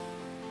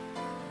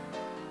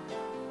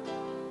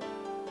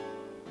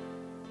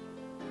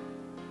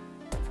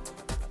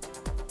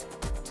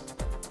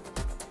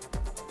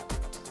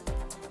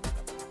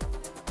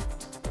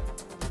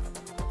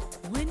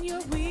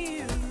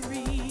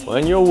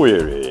when you're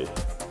weary.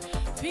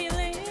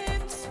 Feeling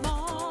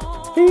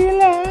small.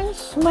 Feeling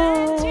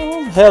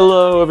small.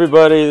 Hello,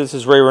 everybody. This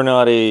is Ray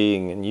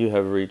Renati, and you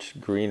have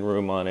reached Green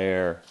Room on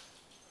Air,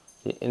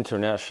 the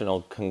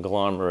international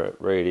conglomerate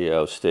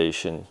radio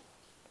station.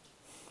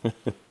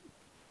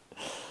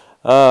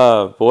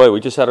 Boy, we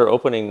just had our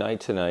opening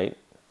night tonight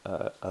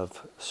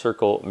of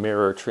Circle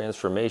Mirror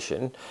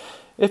Transformation.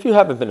 If you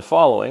haven't been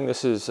following,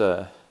 this is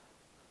a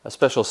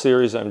special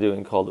series I'm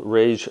doing called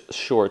Ray's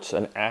Shorts,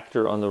 an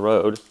actor on the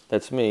road.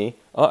 That's me.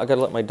 Oh, I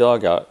gotta let my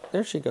dog out.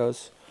 There she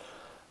goes.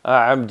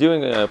 I'm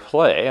doing a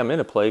play. I'm in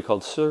a play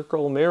called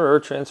Circle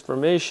Mirror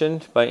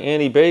Transformation by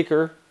Annie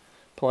Baker,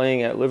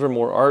 playing at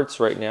Livermore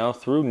Arts right now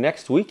through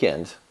next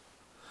weekend.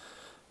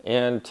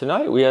 And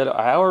tonight we had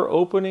our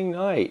opening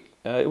night.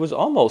 It was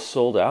almost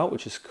sold out,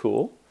 which is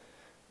cool.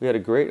 We had a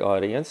great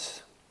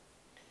audience.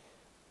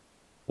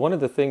 One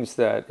of the things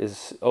that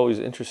is always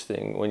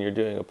interesting when you're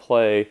doing a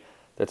play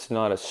that's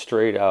not a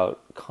straight out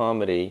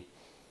comedy,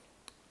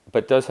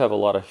 but does have a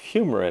lot of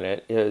humor in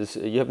it, is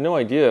you have no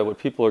idea what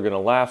people are going to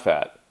laugh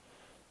at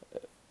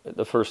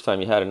the first time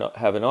you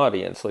have an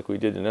audience like we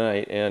did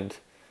tonight. And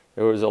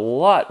there was a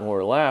lot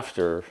more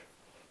laughter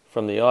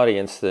from the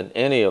audience than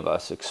any of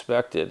us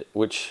expected,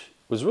 which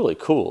was really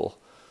cool.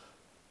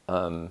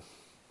 And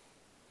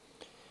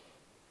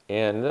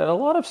then a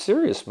lot of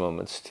serious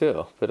moments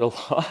too, but a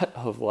lot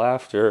of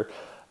laughter.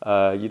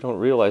 You don't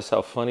realize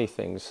how funny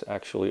things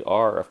actually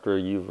are after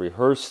you've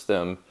rehearsed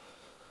them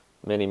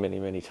many, many,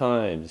 many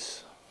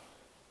times.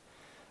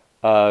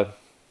 I'm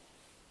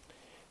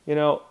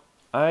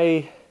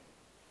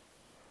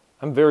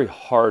very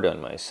hard on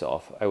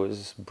myself. I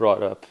was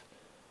brought up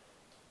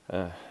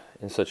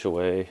in such a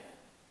way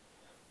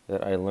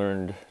that I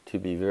learned to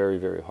be very,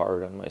 very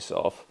hard on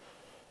myself.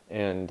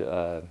 And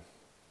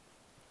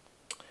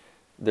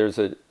there's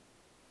a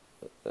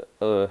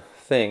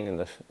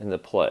thing in the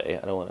play.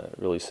 I don't want to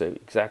really say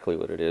exactly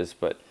what it is,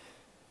 but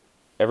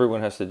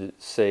everyone has to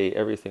say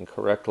everything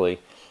correctly.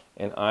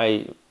 And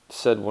I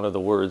said one of the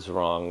words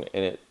wrong,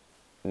 and it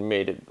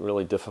made it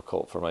really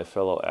difficult for my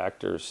fellow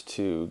actors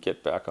to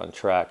get back on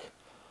track.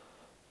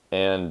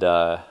 And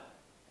I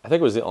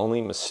think it was the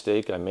only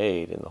mistake I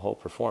made in the whole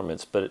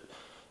performance, but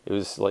it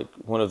was like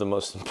one of the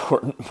most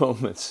important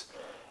moments.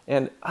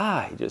 And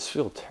I just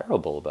feel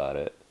terrible about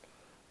it.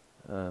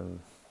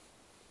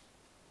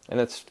 And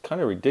it's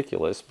kind of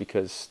ridiculous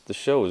because the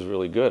show was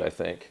really good, I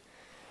think.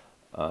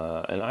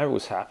 And I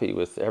was happy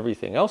with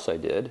everything else I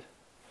did.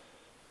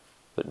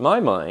 But my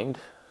mind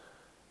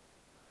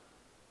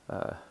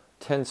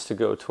tends to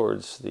go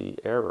towards the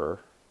error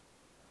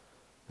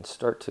and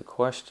start to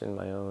question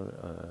my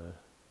own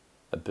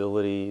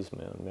abilities,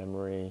 my own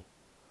memory,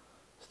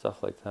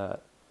 stuff like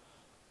that.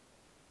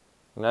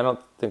 And I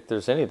don't think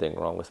there's anything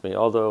wrong with me,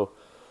 although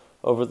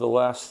over the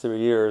last 3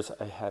 years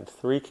I had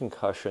 3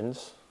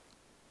 concussions,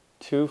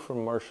 2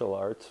 from martial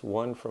arts,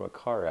 1 from a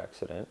car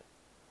accident,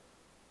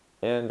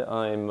 and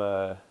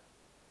I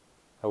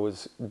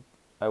was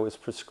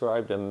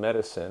prescribed a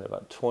medicine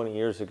about 20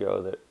 years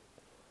ago that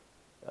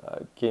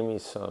gave me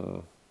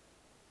some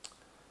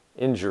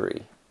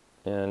injury,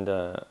 and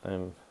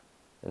I'm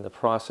in the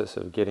process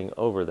of getting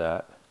over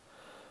that.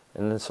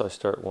 And then so I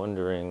start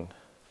wondering,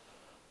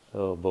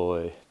 oh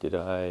boy, did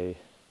I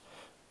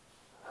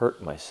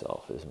hurt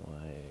myself? Is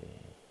my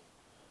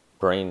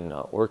brain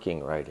not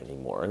working right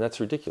anymore? And that's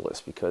ridiculous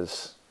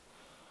because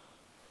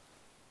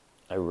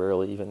I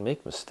rarely even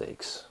make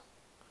mistakes.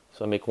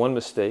 So I make one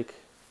mistake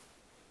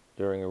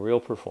during a real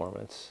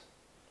performance,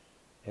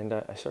 and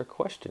I start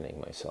questioning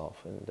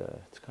myself, and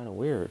it's kind of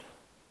weird.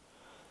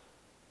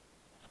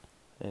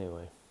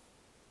 Anyway,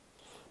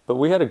 but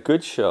we had a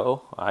good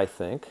show, I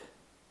think.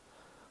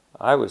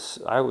 I was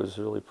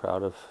really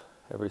proud of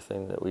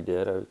everything that we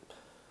did.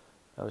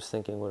 I was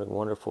thinking what a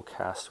wonderful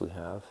cast we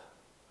have.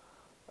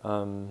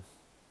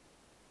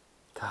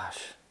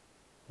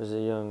 There's a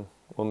young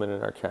woman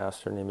in our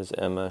cast. Her name is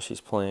Emma.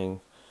 She's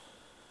playing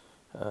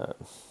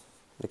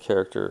the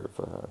character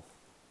of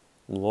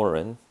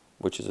Lauren,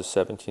 which is a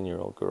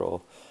 17-year-old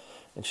girl,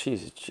 and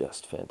she's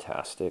just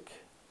fantastic.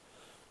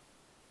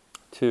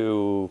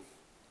 To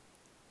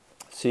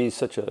see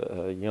such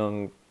a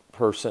young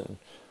person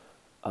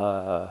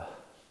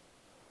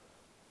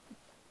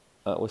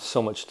with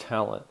so much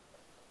talent,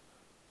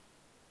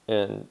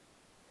 and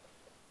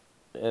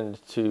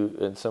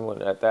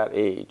someone at that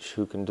age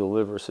who can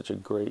deliver such a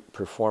great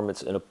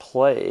performance in a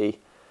play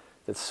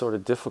that's sort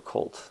of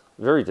difficult,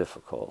 very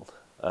difficult,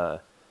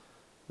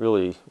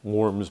 really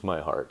warms my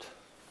heart.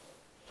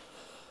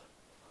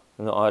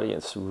 And the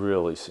audience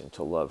really seemed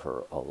to love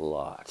her a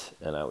lot,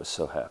 and I was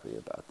so happy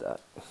about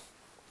that.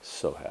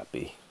 So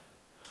happy.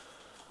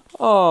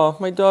 Oh,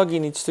 my doggie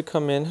needs to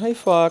come in. Hi,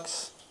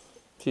 Fox.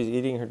 She's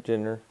eating her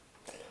dinner.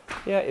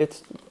 Yeah,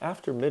 it's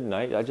after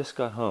midnight. I just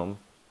got home.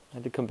 I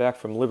had to come back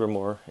from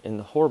Livermore in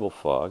the horrible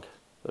fog,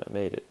 but I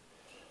made it.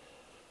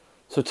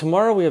 So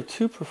tomorrow we have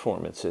 2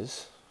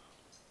 performances.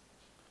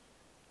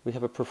 We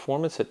have a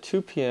performance at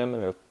 2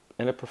 p.m.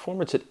 and a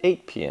performance at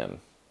 8 p.m.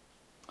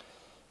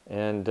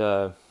 And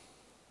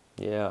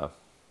yeah,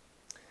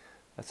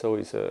 That's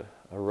always a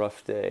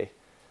rough day.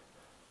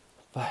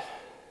 But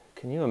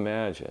can you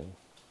imagine,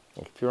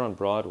 like, if you're on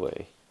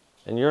Broadway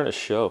and you're in a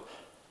show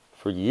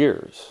for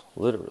years,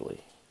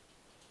 literally,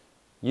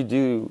 you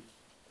do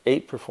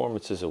 8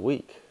 performances a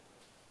week.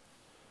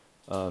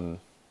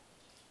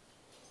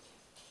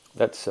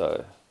 That's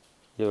you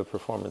have a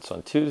performance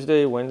on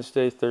Tuesday,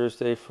 Wednesday,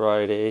 Thursday,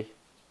 Friday,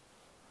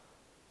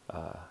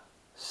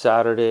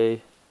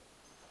 Saturday,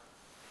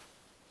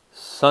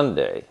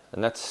 Sunday,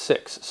 and that's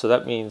 6. So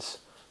that means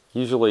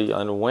usually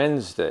on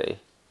Wednesday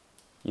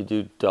you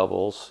do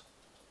doubles,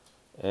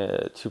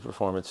 2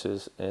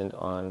 performances, and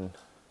on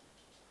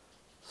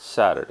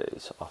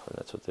Saturdays often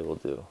that's what they will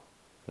do.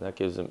 And that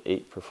gives them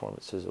 8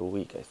 performances a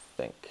week, I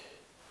think.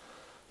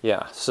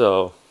 Yeah,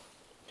 so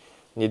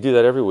you do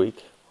that every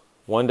week,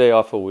 1 day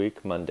off a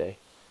week, Monday,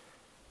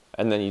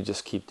 and then you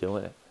just keep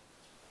doing it.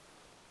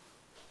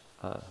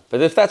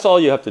 But if that's all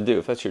you have to do,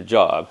 if that's your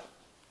job,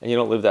 and you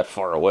don't live that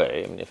far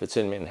away, I mean, if it's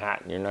in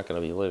Manhattan, you're not going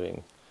to be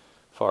living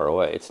far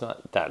away. It's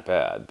not that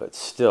bad, but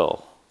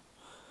still,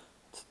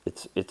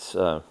 it's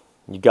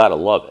you got to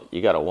love it.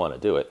 You got to want to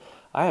do it.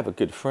 I have a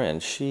good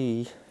friend.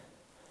 She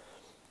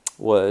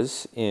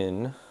was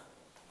in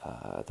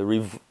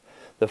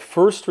the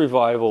first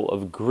revival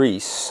of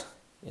Grease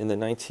in the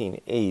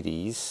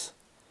 1980s,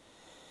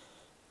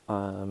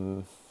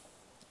 and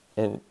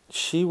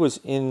she was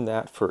in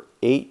that for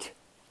 8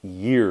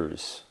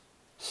 years,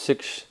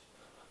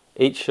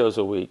 8 shows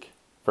a week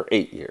for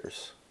 8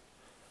 years.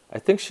 I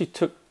think she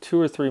took 2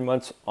 or 3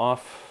 months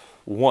off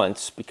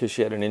once because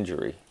she had an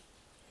injury.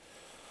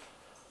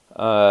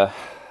 And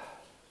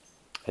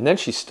then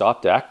she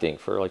stopped acting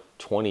for like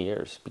 20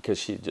 years because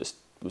she just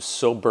was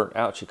so burnt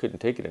out she couldn't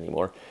take it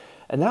anymore.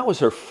 And that was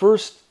her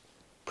first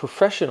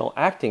professional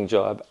acting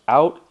job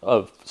out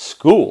of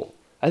school.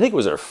 I think it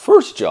was her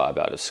first job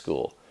out of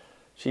school.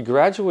 She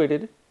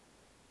graduated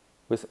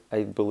with,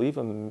 I believe,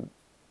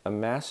 a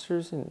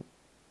master's in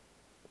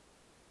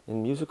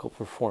musical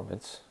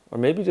performance, or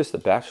maybe just a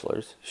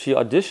bachelor's. She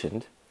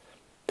auditioned,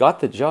 got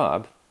the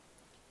job,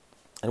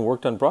 and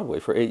worked on Broadway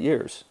for 8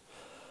 years.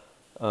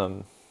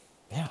 Yeah.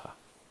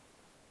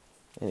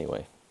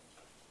 Anyway,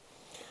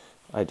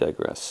 I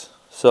digress.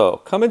 So,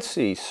 come and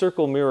see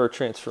Circle Mirror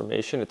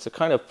Transformation. It's a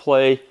kind of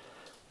play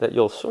that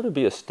you'll sort of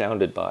be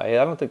astounded by.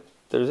 I don't think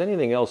there's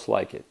anything else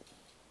like it.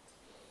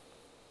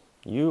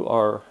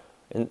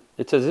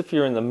 It's as if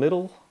you're in the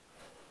middle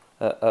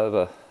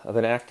of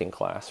an acting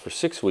class for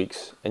 6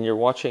 weeks, and you're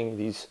watching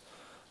these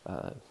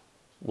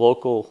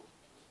local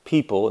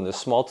people in this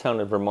small town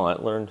in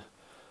Vermont learn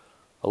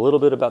a little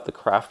bit about the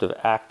craft of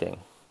acting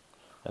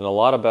and a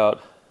lot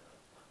about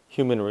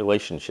human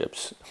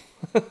relationships.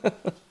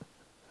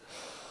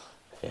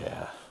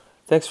 Yeah.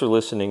 Thanks for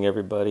listening,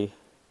 everybody.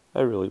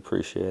 I really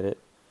appreciate it.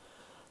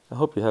 I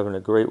hope you're having a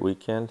great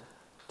weekend.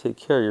 Take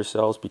care of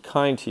yourselves. Be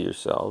kind to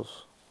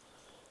yourselves.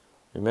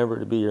 Remember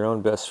to be your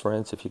own best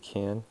friends if you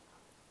can.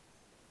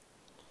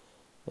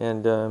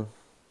 And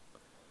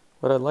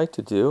what I'd like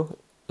to do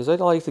is I'd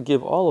like to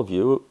give all of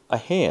you a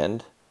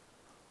hand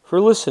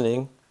for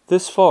listening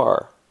this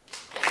far.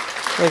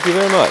 Thank you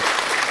very much.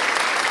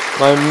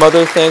 My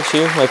mother thanks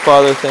you. My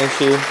father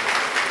thanks you.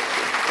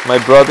 My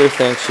brother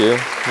thanks you.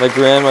 My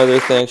grandmother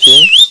thanks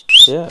you.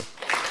 Yeah.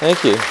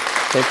 Thank you.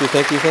 Thank you,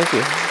 thank you, thank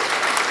you.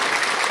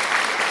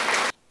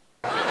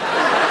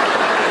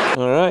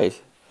 All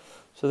right.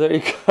 So there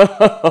you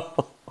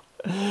go.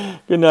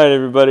 Good night,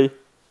 everybody.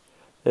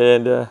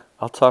 And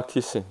I'll talk to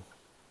you soon.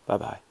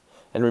 Bye-bye.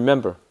 And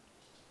remember,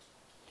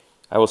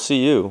 I will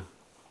see you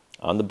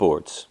on the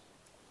boards.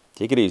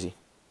 Take it easy.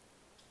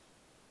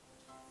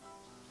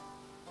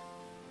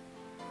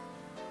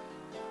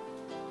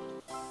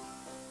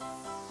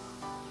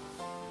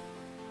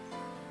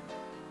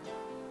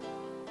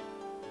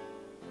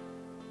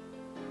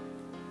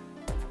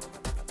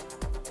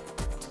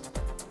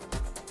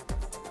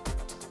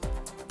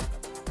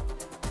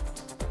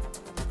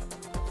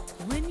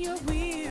 When you're weary.